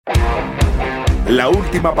La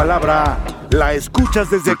última palabra la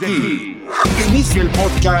escuchas desde aquí. Inicia el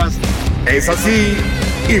podcast. Es así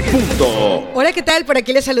y punto. Hola, ¿qué tal? Por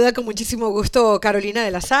aquí les saluda con muchísimo gusto Carolina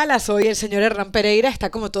de la Sala. Soy el señor Hernán Pereira.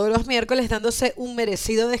 Está como todos los miércoles dándose un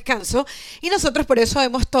merecido descanso. Y nosotros por eso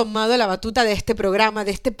hemos tomado la batuta de este programa,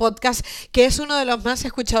 de este podcast, que es uno de los más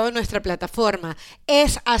escuchados en nuestra plataforma.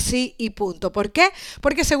 Es así y punto. ¿Por qué?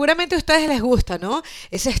 Porque seguramente a ustedes les gusta, ¿no?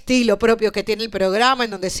 Ese estilo propio que tiene el programa,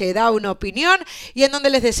 en donde se da una opinión y en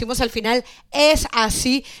donde les decimos al final, es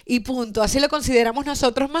así y punto. Así lo consideramos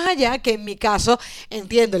nosotros, más allá que en mi caso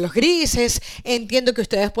entiendo los grises, entiendo que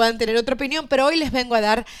ustedes puedan tener otra opinión, pero hoy les vengo a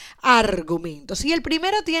dar argumentos. Y el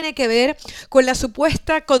primero tiene que ver con la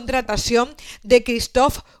supuesta contratación de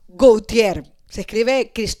Christophe Galtier. Se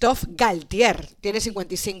escribe Christophe Galtier, tiene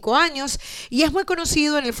 55 años y es muy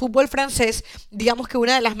conocido en el fútbol francés. Digamos que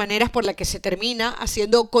una de las maneras por la que se termina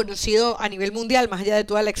haciendo conocido a nivel mundial, más allá de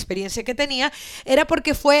toda la experiencia que tenía, era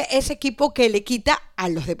porque fue ese equipo que le quita a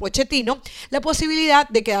los de Pochettino la posibilidad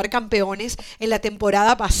de quedar campeones en la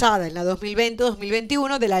temporada pasada, en la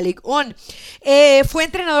 2020-2021 de la Ligue 1. Fue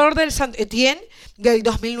entrenador del Saint-Étienne del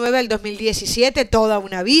 2009 al 2017, toda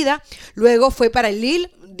una vida. Luego fue para el Lille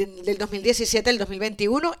del 2017 al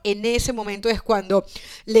 2021. En ese momento es cuando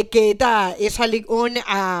le queda esa Ligue 1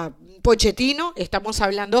 a Pochettino. Estamos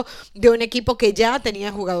hablando de un equipo que ya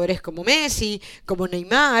tenía jugadores como Messi, como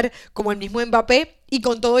Neymar, como el mismo Mbappé, y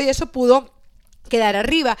con todo eso pudo quedar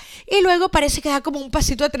arriba. Y luego parece que da como un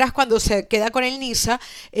pasito atrás cuando se queda con el Niza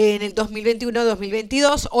en el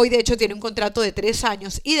 2021-2022. Hoy de hecho tiene un contrato de 3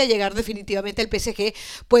 años y de llegar definitivamente al PSG,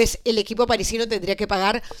 pues el equipo parisino tendría que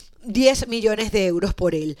pagar 10 millones de euros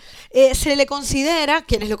por él. Se le considera,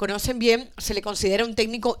 quienes lo conocen bien, se le considera un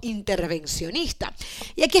técnico intervencionista.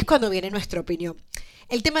 Y aquí es cuando viene nuestra opinión.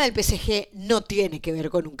 El tema del PSG no tiene que ver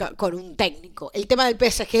con un técnico. El tema del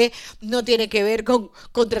PSG no tiene que ver con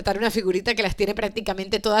contratar una figurita que las tiene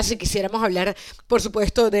prácticamente todas, si quisiéramos hablar, por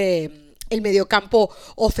supuesto, de el mediocampo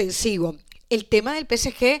ofensivo. El tema del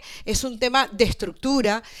PSG es un tema de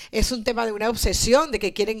estructura, es un tema de una obsesión de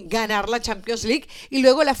que quieren ganar la Champions League y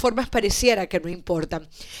luego las formas pareciera que no importan.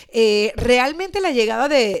 Realmente la llegada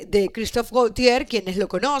de Christophe Galtier, quienes lo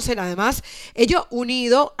conocen, además, ello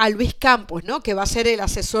unido a Luis Campos, ¿no? Que va a ser el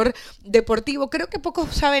asesor deportivo. Creo que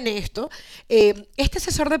pocos saben esto. Este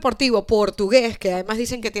asesor deportivo portugués, que además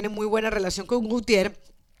dicen que tiene muy buena relación con Galtier,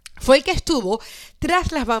 fue el que estuvo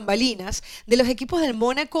tras las bambalinas de los equipos del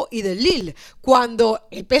Mónaco y del Lille. Cuando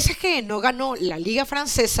el PSG no ganó la Liga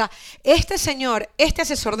Francesa, este señor, este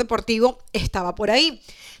asesor deportivo, estaba por ahí.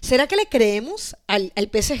 ¿Será que le creemos al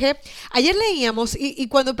PSG? Ayer leíamos, y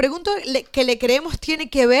cuando pregunto que le creemos,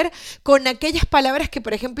 tiene que ver con aquellas palabras que,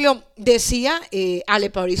 por ejemplo, decía Le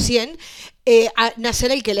Parisien, a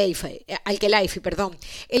Nasser Al-Khelaifi, perdón.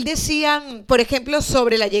 Él decía, por ejemplo,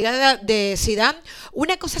 sobre la llegada de Zidane,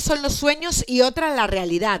 una cosa son los sueños y otra la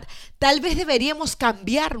realidad. Tal vez deberíamos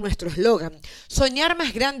cambiar nuestro eslogan. Soñar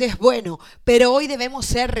más grande es bueno, pero hoy debemos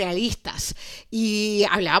ser realistas. Y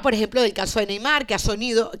hablaba, por ejemplo, del caso de Neymar, que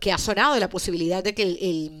ha sonado la posibilidad de que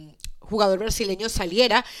el jugador brasileño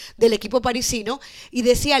saliera del equipo parisino, y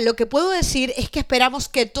decía, lo que puedo decir es que esperamos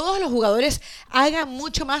que todos los jugadores hagan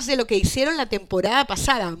mucho más de lo que hicieron la temporada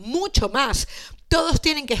pasada, mucho más. Todos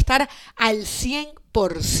tienen que estar al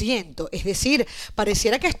 100%. Es decir,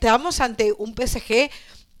 pareciera que estamos ante un PSG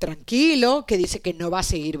tranquilo, que dice que no va a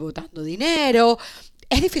seguir botando dinero.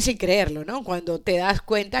 Es difícil creerlo, ¿no? Cuando te das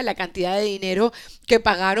cuenta la cantidad de dinero que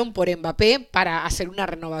pagaron por Mbappé para hacer una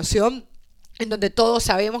renovación, en donde todos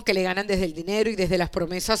sabemos que le ganan desde el dinero y desde las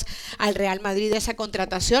promesas al Real Madrid de esa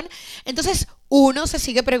contratación. Entonces uno se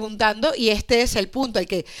sigue preguntando, y este es el punto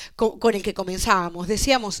con el que comenzábamos.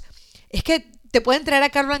 Decíamos, es que te pueden traer a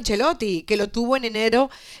Carlo Ancelotti, que lo tuvo en enero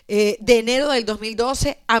del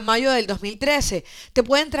 2012 a mayo del 2013. Te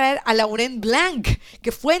pueden traer a Laurent Blanc,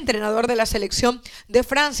 que fue entrenador de la selección de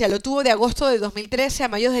Francia. Lo tuvo de agosto del 2013 a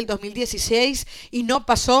mayo del 2016 y no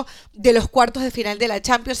pasó de los cuartos de final de la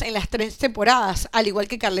Champions en las 3 temporadas, al igual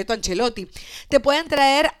que Carleto Ancelotti. Te pueden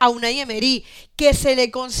traer a Unai Emery, que se le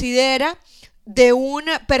considera de un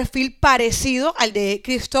perfil parecido al de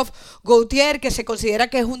Christophe Galtier, que se considera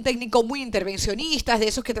que es un técnico muy intervencionista, de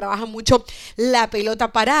esos que trabajan mucho la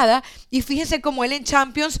pelota parada. Y fíjense cómo él en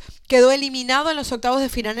Champions quedó eliminado en los octavos de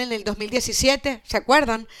final en el 2017, ¿se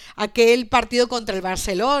acuerdan? Aquel partido contra el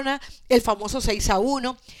Barcelona, el famoso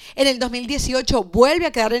 6-1. En el 2018 vuelve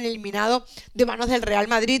a quedar eliminado de manos del Real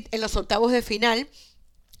Madrid en los octavos de final.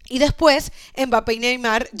 Y después Mbappé y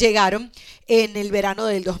Neymar llegaron en el verano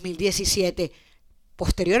del 2017.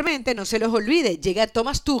 Posteriormente, no se los olvide, llega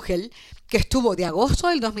Thomas Tuchel, que estuvo de agosto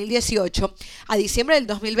del 2018 a diciembre del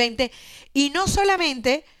 2020 y no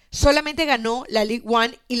solamente ganó la League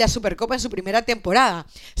One y la Supercopa en su primera temporada,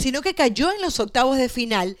 sino que cayó en los octavos de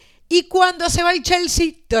final y cuando se va el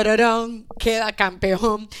Chelsea, ¡tararán!, queda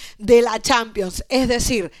campeón de la Champions. Es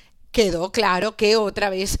decir, quedó claro que otra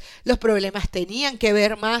vez los problemas tenían que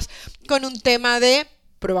ver más con un tema de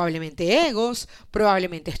probablemente egos,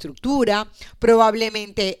 probablemente estructura,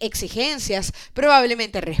 probablemente exigencias,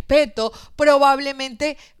 probablemente respeto,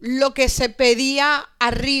 probablemente lo que se pedía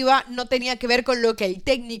arriba no tenía que ver con lo que el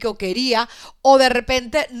técnico quería o de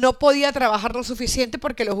repente no podía trabajar lo suficiente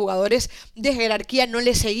porque los jugadores de jerarquía no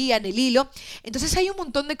le seguían el hilo. Entonces hay un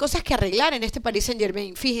montón de cosas que arreglar en este Paris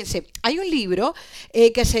Saint-Germain. Fíjense, hay un libro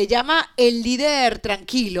que se llama El líder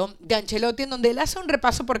tranquilo de Ancelotti, en donde él hace un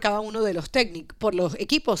repaso por cada uno de los técnicos, por los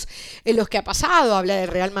equipos en los que ha pasado. Habla del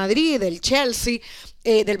Real Madrid, del Chelsea,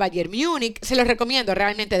 del Bayern Múnich. Se los recomiendo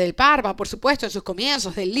realmente, del Parma, por supuesto, en sus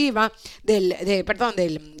comienzos, del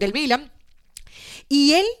del Milan.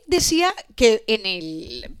 Y él decía que en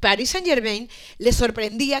el Paris Saint-Germain le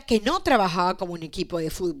sorprendía que no trabajaba como un equipo de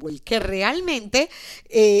fútbol, que realmente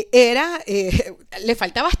le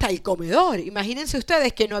faltaba hasta el comedor. Imagínense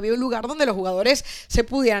ustedes que no había un lugar donde los jugadores se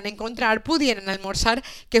pudieran encontrar, pudieran almorzar,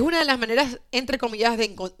 que es una de las maneras, entre comillas,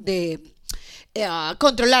 de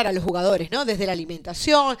controlar a los jugadores, ¿no? Desde la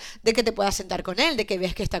alimentación, de que te puedas sentar con él, de que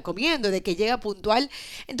veas que está comiendo, de que llega puntual.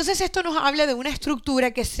 Entonces esto nos habla de una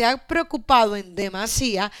estructura que se ha preocupado en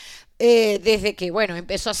demasía desde que,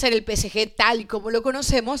 empezó a ser el PSG tal y como lo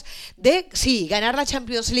conocemos, de, sí, ganar la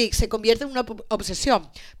Champions League se convierte en una obsesión,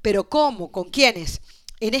 pero ¿cómo? ¿Con quiénes?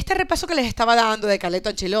 En este repaso que les estaba dando de Carleto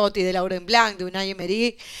Ancelotti, de Laurent Blanc, de Unai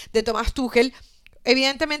Emery, de Thomas Tuchel,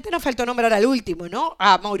 evidentemente nos faltó nombrar al último, ¿no?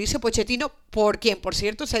 A Mauricio Pochettino, por quien, por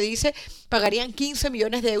cierto, se dice pagarían 15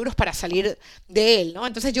 millones de euros para salir de él, ¿no?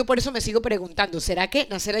 Entonces yo por eso me sigo preguntando, ¿será que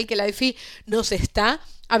Nasser Al-Khelaifi nos está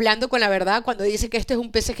hablando con la verdad cuando dice que este es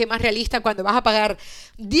un PSG más realista, cuando vas a pagar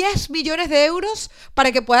 10 millones de euros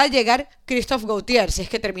para que pueda llegar Christophe Gaultier, si es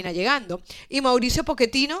que termina llegando? Y Mauricio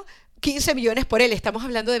Pochettino, 15 millones por él, estamos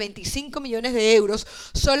hablando de 25 millones de euros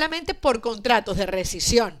solamente por contratos de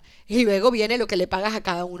rescisión. Y luego viene lo que le pagas a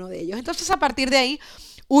cada uno de ellos. Entonces, a partir de ahí,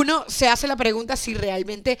 uno se hace la pregunta si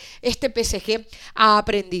realmente este PSG ha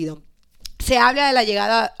aprendido. Se habla de la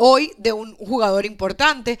llegada hoy de un jugador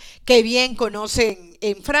importante que bien conocen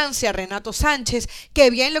en Francia, Renato Sánchez, que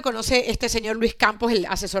bien lo conoce este señor Luis Campos, el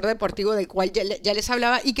asesor deportivo del cual ya les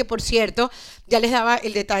hablaba y que, por cierto, ya les daba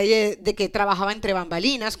el detalle de que trabajaba entre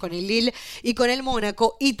bambalinas con el Lille y con el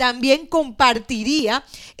Mónaco y también compartiría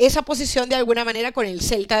esa posición de alguna manera con el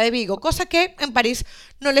Celta de Vigo, cosa que en París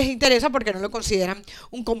no les interesa porque no lo consideran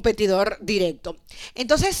un competidor directo.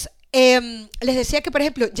 Entonces, les decía que, por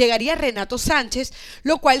ejemplo, llegaría Renato Sánchez,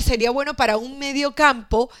 lo cual sería bueno para un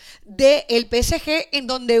mediocampo del PSG, en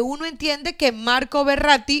donde uno entiende que Marco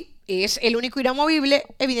Verratti es el único inamovible.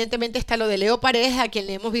 Evidentemente está lo de Leo Paredes, a quien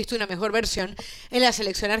le hemos visto una mejor versión en la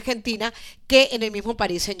selección argentina que en el mismo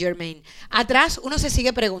Paris Saint-Germain. Atrás uno se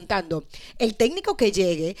sigue preguntando, el técnico que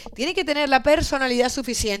llegue tiene que tener la personalidad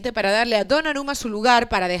suficiente para darle a Donnarumma su lugar,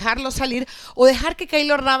 para dejarlo salir o dejar que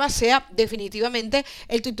Keylor Navas sea definitivamente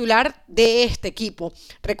el titular de este equipo.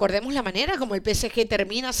 Recordemos la manera como el PSG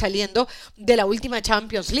termina saliendo de la última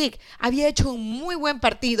Champions League. Había hecho un muy buen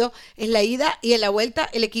partido en la ida y en la vuelta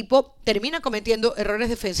el equipo termina cometiendo errores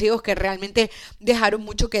defensivos que realmente dejaron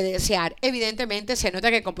mucho que desear. Evidentemente se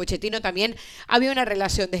nota que con Pochettino también había una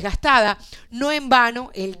relación desgastada. No en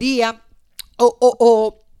vano el día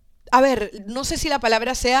no sé si la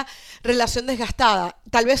palabra sea relación desgastada,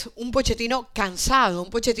 tal vez un Pochettino cansado, un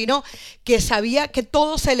Pochettino que sabía que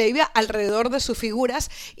todo se le iba alrededor de sus figuras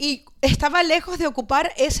y estaba lejos de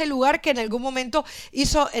ocupar ese lugar que en algún momento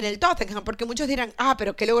hizo en el Tottenham, porque muchos dirán,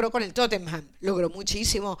 pero ¿qué logró con el Tottenham? Logró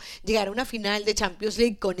muchísimo, llegar a una final de Champions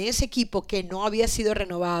League con ese equipo que no había sido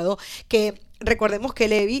renovado, que recordemos que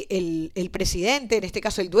Levy, el presidente, en este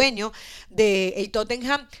caso el dueño del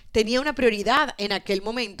Tottenham, tenía una prioridad en aquel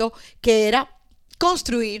momento que era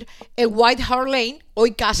construir el White Hart Lane,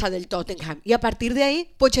 hoy casa del Tottenham. Y a partir de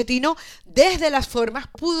ahí, Pochettino, desde las formas,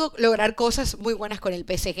 pudo lograr cosas muy buenas con el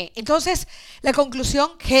PSG. Entonces, la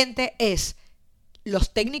conclusión, gente, es: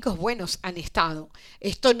 los técnicos buenos han estado.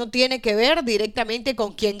 Esto no tiene que ver directamente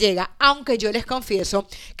con quién llega, aunque yo les confieso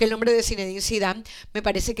que el nombre de Zinedine Zidane me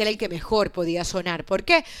parece que era el que mejor podía sonar. ¿Por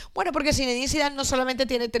qué? Bueno, porque Zinedine Zidane no solamente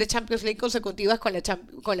tiene 3 Champions League consecutivas con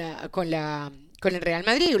la con el Real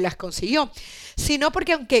Madrid, las consiguió, sino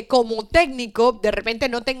porque aunque como técnico de repente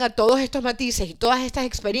no tenga todos estos matices y todas estas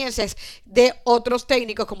experiencias de otros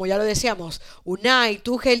técnicos, como ya lo decíamos, Unai,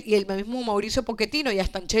 Tuchel y el mismo Mauricio Pochettino y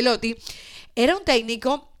hasta Ancelotti, era un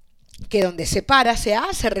técnico que donde se para se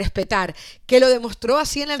hace respetar, que lo demostró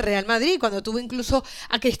así en el Real Madrid, cuando tuvo incluso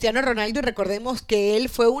a Cristiano Ronaldo, y recordemos que él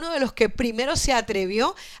fue uno de los que primero se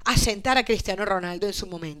atrevió a sentar a Cristiano Ronaldo en su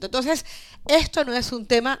momento. Entonces, esto no es un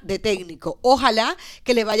tema de técnico. Ojalá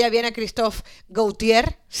que le vaya bien a Christophe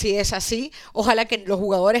Gauthier, si es así, ojalá que los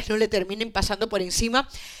jugadores no le terminen pasando por encima.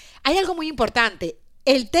 Hay algo muy importante,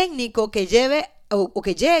 el técnico que lleve o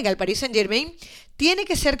que llegue al Paris Saint-Germain tiene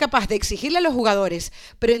que ser capaz de exigirle a los jugadores,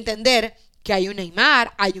 pero entender que hay un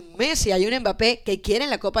Neymar, hay un Messi, hay un Mbappé que quieren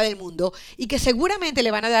la Copa del Mundo y que seguramente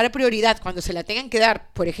le van a dar prioridad cuando se la tengan que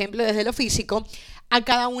dar, por ejemplo, desde lo físico, a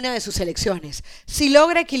cada una de sus selecciones. Si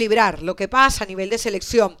logra equilibrar lo que pasa a nivel de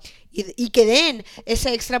selección y que den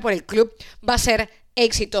ese extra por el club, va a ser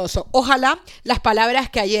exitoso. Ojalá las palabras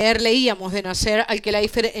que ayer leíamos de Nasser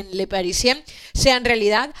Al-Khelaifi en Le Parisien sean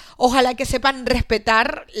realidad. Ojalá que sepan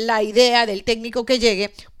respetar la idea del técnico que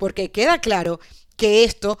llegue, porque queda claro que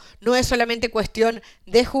esto no es solamente cuestión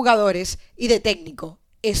de jugadores y de técnico,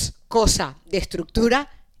 es cosa de estructura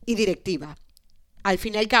y directiva. Al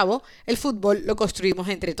fin y al cabo, el fútbol lo construimos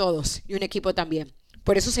entre todos y un equipo también.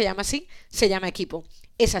 Por eso se llama así, se llama equipo.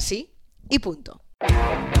 Es así y punto.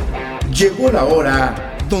 Llegó la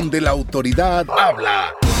hora donde la autoridad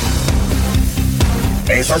habla.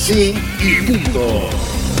 Es así y punto.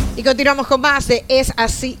 Y continuamos con más de Es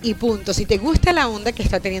Así y Punto. Si te gusta la onda que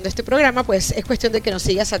está teniendo este programa, pues es cuestión de que nos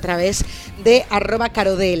sigas a través de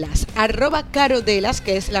 @carodelas. @carodelas,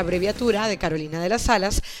 que es la abreviatura de Carolina de las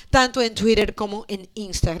Alas, tanto en Twitter como en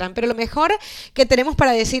Instagram. Pero lo mejor que tenemos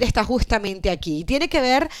para decir está justamente aquí. Y tiene que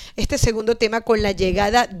ver este segundo tema con la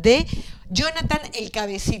llegada de Jonathan El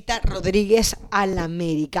Cabecita Rodríguez al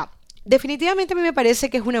América. Definitivamente a mí me parece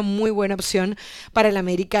que es una muy buena opción para el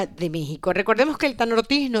América de México. Recordemos que el Tan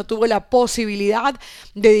Ortiz no tuvo la posibilidad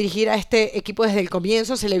de dirigir a este equipo desde el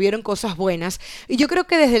comienzo, se le vieron cosas buenas y yo creo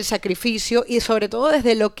que desde el sacrificio y sobre todo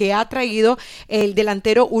desde lo que ha traído el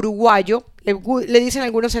delantero uruguayo, le dicen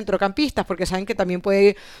algunos centrocampistas porque saben que también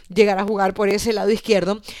puede llegar a jugar por ese lado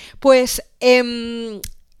izquierdo, pues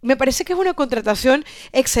me parece que es una contratación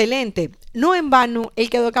excelente. No en vano, él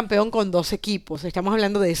quedó campeón con 2 equipos. Estamos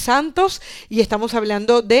hablando de Santos y estamos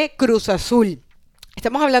hablando de Cruz Azul.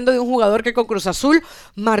 Estamos hablando de un jugador que con Cruz Azul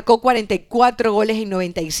marcó 44 goles en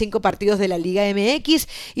 95 partidos de la Liga MX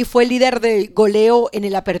y fue líder del goleo en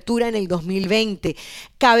el Apertura en el 2020.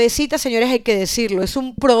 Cabecita, señores, hay que decirlo, es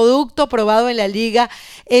un producto probado en la Liga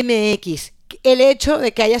MX. El hecho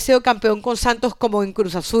de que haya sido campeón con Santos como en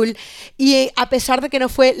Cruz Azul y a pesar de que no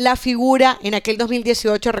fue la figura en aquel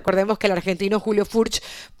 2018, recordemos que el argentino Julio Furch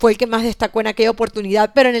fue el que más destacó en aquella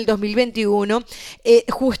oportunidad, pero en el 2021,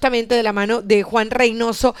 justamente de la mano de Juan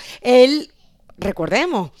Reynoso, él,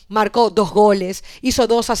 recordemos, marcó 2 goles, hizo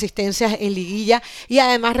 2 asistencias en liguilla y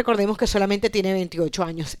además recordemos que solamente tiene 28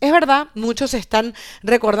 años. Es verdad, muchos están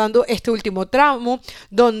recordando este último tramo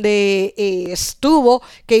donde tuvo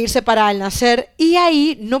que irse para Al Nassr y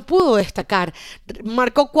ahí no pudo destacar.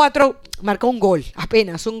 Marcó un gol,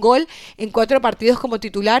 apenas un gol en 4 partidos como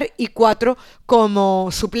titular y 4 como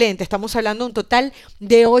suplente. Estamos hablando de un total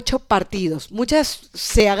de 8 partidos. Muchas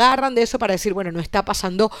se agarran de eso para decir, bueno, no está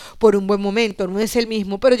pasando por un buen momento, no es el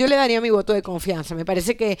mismo, pero yo le daría mi voto de confianza. Me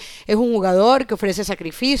parece que es un jugador que ofrece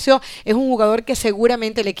sacrificio, es un jugador que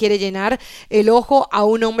seguramente le quiere llenar el ojo a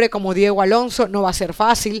un hombre como Diego Alonso. No va a ser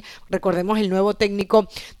fácil. Recordemos el nuevo técnico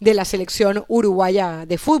de la selección uruguaya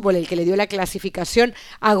de fútbol, el que le dio la clasificación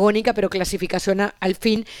agónica, pero clasificación al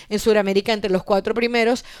fin en Sudamérica entre los 4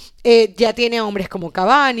 primeros. Ya tiene a hombres como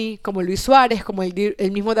Cavani, como Luis Suárez, como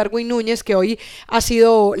el mismo Darwin Núñez, que hoy ha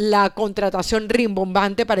sido la contratación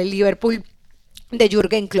rimbombante para el Liverpool de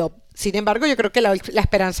Jürgen Klopp. Sin embargo, yo creo que la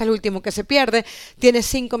esperanza es lo último que se pierde. Tiene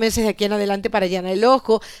 5 meses de aquí en adelante para llenar el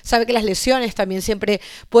ojo. Sabe que las lesiones también siempre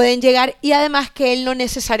pueden llegar y además que él no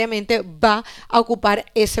necesariamente va a ocupar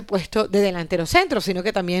ese puesto de delantero centro, sino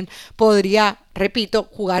que también podría, repito,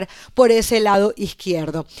 jugar por ese lado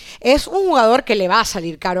izquierdo. Es un jugador que le va a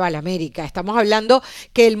salir caro al América. Estamos hablando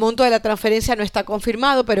que el monto de la transferencia no está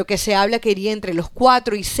confirmado, pero que se habla que iría entre los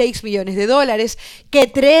 4 y 6 millones de dólares, que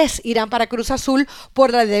 3 irán para Cruz Azul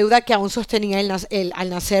por la deuda que aún sostenía Al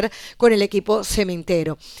Nassr con el equipo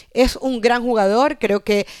cementero. Es un gran jugador, creo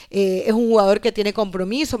que es un jugador que tiene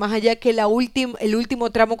compromiso, más allá que el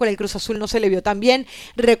último tramo con el Cruz Azul no se le vio tan bien.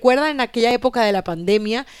 Recuerdan en aquella época de la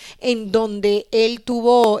pandemia en donde él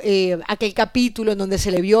tuvo aquel capítulo en donde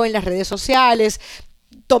se le vio en las redes sociales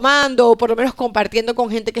tomando, o por lo menos compartiendo con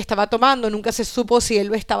gente que estaba tomando, nunca se supo si él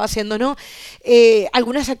lo estaba haciendo o no,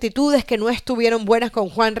 algunas actitudes que no estuvieron buenas con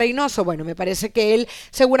Juan Reynoso. Bueno, me parece que él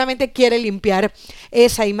seguramente quiere limpiar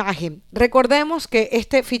esa imagen. Recordemos que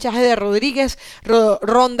este fichaje de Rodríguez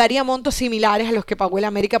rondaría montos similares a los que pagó el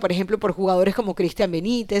América, por ejemplo, por jugadores como Cristian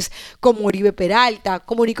Benítez, como Oribe Peralta,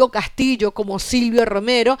 como Nico Castillo, como Silvio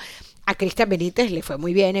Romero. A Cristian Benítez le fue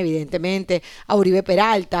muy bien, evidentemente. A Oribe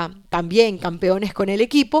Peralta también, campeones con el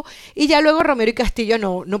equipo. Y ya luego Romero y Castillo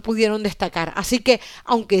no pudieron destacar. Así que,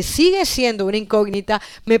 aunque sigue siendo una incógnita,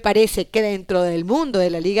 me parece que dentro del mundo de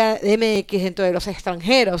la Liga MX, dentro de los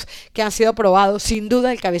extranjeros que han sido aprobados, sin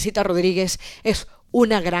duda el Cabecita Rodríguez es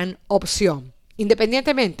una gran opción,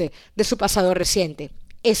 independientemente de su pasado reciente.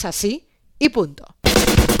 Es así y punto.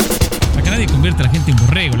 Acá nadie convierte a la gente en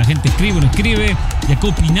borrego, la gente escribe o no escribe, y acá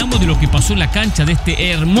opinamos de lo que pasó en la cancha de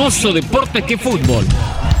este hermoso deporte que es fútbol.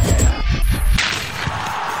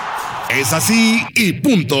 Es así y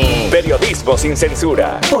punto. Periodismo sin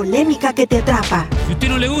censura. Polémica que te atrapa. Si a usted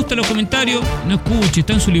no le gustan los comentarios, no escuche,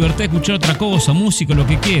 está en su libertad de escuchar otra cosa, música, lo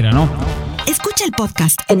que quiera, ¿no? Escucha el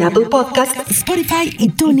podcast en Apple Podcast, Spotify y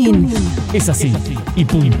TuneIn. Es así y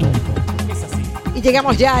punto. Y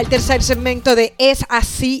llegamos ya al tercer segmento de Es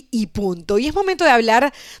así y punto. Y es momento de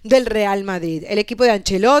hablar del Real Madrid. El equipo de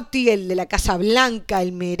Ancelotti, el de la Casa Blanca,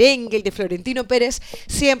 el merengue, el de Florentino Pérez,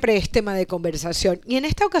 siempre es tema de conversación. Y en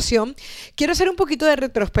esta ocasión quiero hacer un poquito de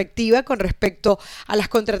retrospectiva con respecto a las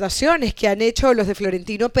contrataciones que han hecho los de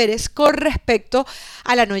Florentino Pérez con respecto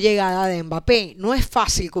a la no llegada de Mbappé. No es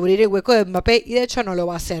fácil cubrir el hueco de Mbappé y de hecho no lo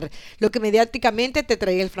va a hacer. Lo que mediáticamente te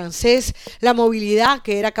traía el francés, la movilidad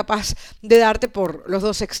que era capaz de darte por los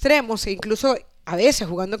dos extremos e incluso a veces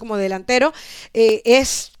jugando como delantero,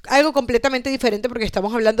 es algo completamente diferente porque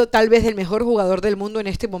estamos hablando tal vez del mejor jugador del mundo en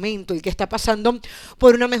este momento, el que está pasando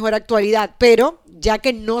por una mejor actualidad, pero ya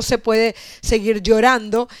que no se puede seguir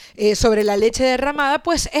llorando sobre la leche derramada,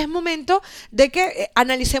 pues es momento de que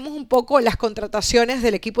analicemos un poco las contrataciones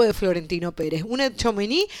del equipo de Florentino Pérez. Un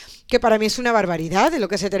Tchouaméni que para mí es una barbaridad de lo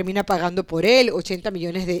que se termina pagando por él, 80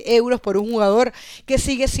 millones de euros por un jugador que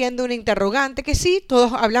sigue siendo una interrogante, que sí,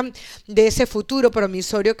 todos hablan de ese futuro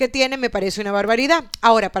promisorio que tiene, me parece una barbaridad.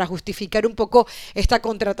 Ahora, para justificar un poco esta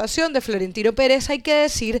contratación de Florentino Pérez, hay que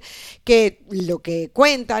decir que lo que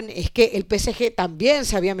cuentan es que el PSG también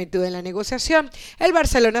se había metido en la negociación, el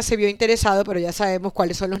Barcelona se vio interesado, pero ya sabemos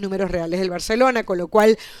cuáles son los números reales del Barcelona, con lo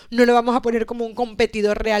cual no lo vamos a poner como un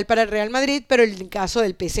competidor real para el Real Madrid, pero en el caso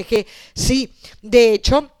del PSG sí. De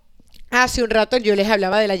hecho, hace un rato yo les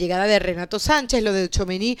hablaba de la llegada de Renato Sánchez, lo de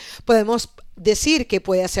Tchouaméni podemos decir que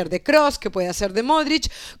puede hacer de Kroos, que puede hacer de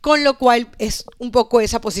Modric, con lo cual es un poco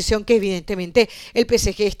esa posición que evidentemente el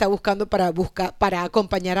PSG está buscando para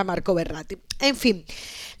acompañar a Marco Verratti. En fin,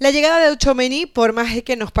 la llegada de Tchouaméni, por más de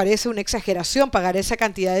que nos parece una exageración pagar esa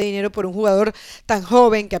cantidad de dinero por un jugador tan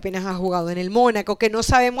joven que apenas ha jugado en el Mónaco, que no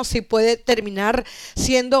sabemos si puede terminar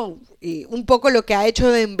siendo un poco lo que ha hecho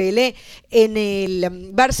Dembélé en el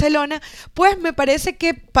Barcelona, pues me parece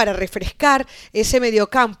que para refrescar ese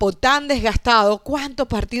mediocampo tan desgastado, ¿cuántos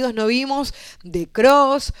partidos no vimos de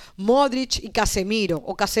Kroos, Modric y Casemiro?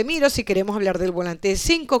 O Casemiro si queremos hablar del volante de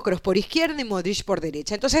 5, Kroos por izquierda y Modric por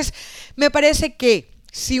derecha. Entonces me parece que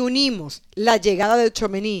si unimos la llegada de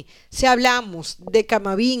Tchouaméni, si hablamos de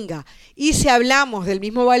Camavinga y si hablamos del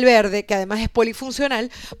mismo Valverde, que además es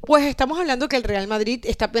polifuncional, pues estamos hablando que el Real Madrid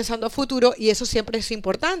está pensando a futuro y eso siempre es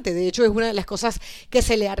importante. De hecho, es una de las cosas que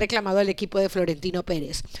se le ha reclamado al equipo de Florentino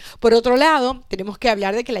Pérez. Por otro lado, tenemos que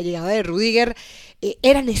hablar de que la llegada de Rüdiger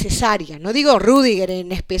era necesaria. No digo Rüdiger,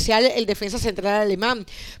 en especial el defensa central alemán,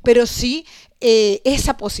 pero sí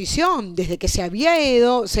esa posición, desde que se había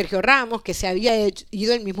ido Sergio Ramos, que se había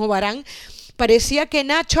ido el mismo Varane, parecía que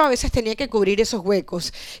Nacho a veces tenía que cubrir esos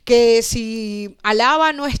huecos, que si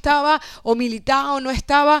Alaba no estaba, o Militao no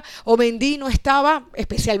estaba, o Mendy no estaba,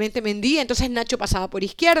 especialmente Mendy, entonces Nacho pasaba por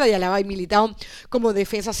izquierda y Alaba y Militao como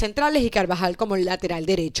defensas centrales y Carvajal como lateral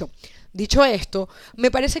derecho. Dicho esto,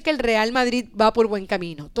 me parece que el Real Madrid va por buen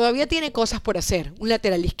camino. Todavía tiene cosas por hacer, un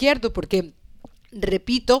lateral izquierdo porque...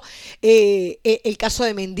 Repito, el caso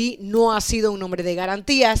de Mendy no ha sido un hombre de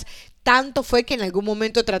garantías. Tanto fue que en algún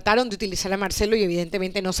momento trataron de utilizar a Marcelo y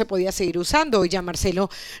evidentemente no se podía seguir usando. Hoy ya Marcelo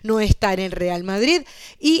no está en el Real Madrid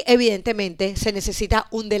y evidentemente se necesita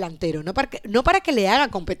un delantero. No para que le haga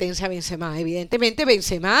competencia a Benzema. Evidentemente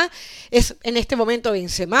Benzema es en este momento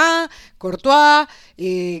Benzema, Courtois,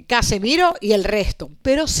 Casemiro y el resto.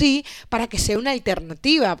 Pero sí para que sea una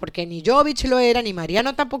alternativa, porque ni Jovic lo era, ni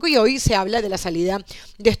Mariano tampoco, y hoy se habla de la salida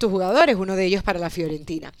de estos jugadores, uno de ellos para la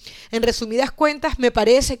Fiorentina. En resumidas cuentas, me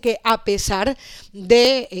parece que a pesar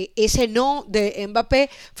de ese no de Mbappé,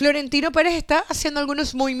 Florentino Pérez está haciendo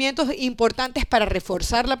algunos movimientos importantes para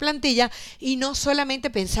reforzar la plantilla y no solamente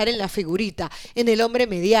pensar en la figurita, en el hombre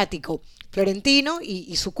mediático. Florentino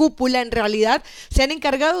y su cúpula en realidad se han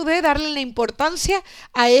encargado de darle la importancia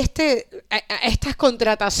a estas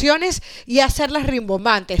contrataciones y hacerlas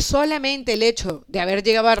rimbombantes. Solamente el hecho de haber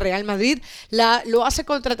llegado al Real Madrid lo hace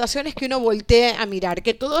contrataciones que uno voltee a mirar,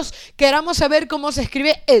 que todos queramos saber cómo se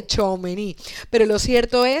escribe Tchouaméni. Pero lo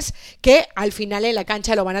cierto es que al final en la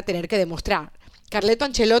cancha lo van a tener que demostrar. Carleto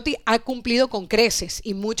Ancelotti ha cumplido con creces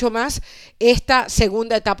y mucho más esta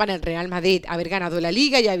segunda etapa en el Real Madrid. Haber ganado la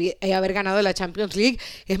Liga y haber ganado la Champions League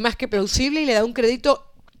es más que plausible y le da un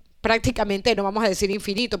crédito prácticamente, no vamos a decir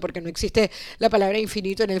infinito, porque no existe la palabra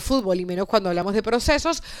infinito en el fútbol, y menos cuando hablamos de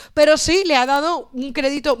procesos, pero sí le ha dado un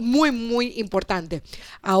crédito muy, muy importante.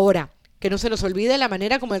 Ahora, que no se nos olvide la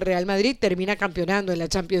manera como el Real Madrid termina campeonando en la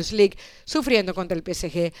Champions League, sufriendo contra el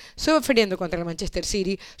PSG, sufriendo contra el Manchester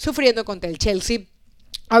City, sufriendo contra el Chelsea.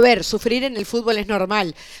 A ver, sufrir en el fútbol es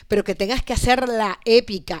normal, pero que tengas que hacer la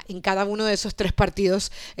épica en cada uno de esos 3 partidos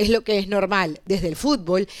es lo que es normal. Desde el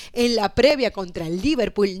fútbol, en la previa contra el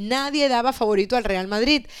Liverpool, nadie daba favorito al Real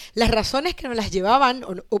Madrid. Las razones que nos las llevaban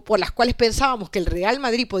o por las cuales pensábamos que el Real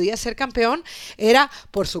Madrid podía ser campeón era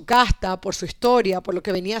por su casta, por su historia, por lo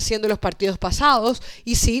que venía haciendo los partidos pasados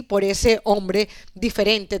y sí, por ese hombre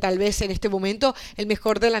diferente, tal vez en este momento el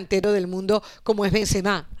mejor delantero del mundo como es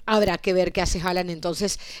Benzema. Habrá que ver qué hace Haaland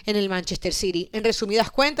entonces en el Manchester City. En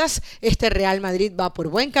resumidas cuentas, este Real Madrid va por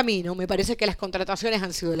buen camino. Me parece que las contrataciones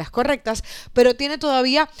han sido las correctas, pero tiene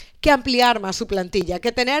todavía que ampliar más su plantilla,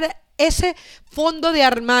 que tener ese fondo de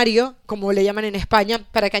armario, como le llaman en España,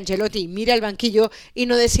 para que Ancelotti mire al banquillo y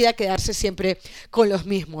no decida quedarse siempre con los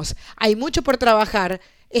mismos. Hay mucho por trabajar.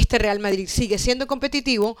 Este Real Madrid sigue siendo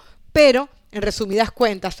competitivo, pero en resumidas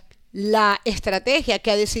cuentas, la estrategia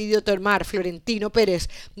que ha decidido tomar Florentino Pérez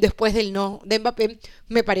después del no de Mbappé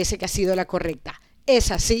me parece que ha sido la correcta. Es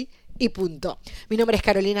así y punto. Mi nombre es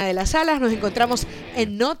Carolina de las Alas. Nos encontramos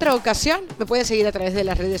en otra ocasión. Me pueden seguir a través de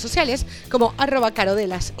las redes sociales como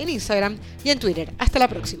 @carodelas en Instagram y en Twitter. Hasta la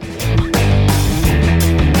próxima.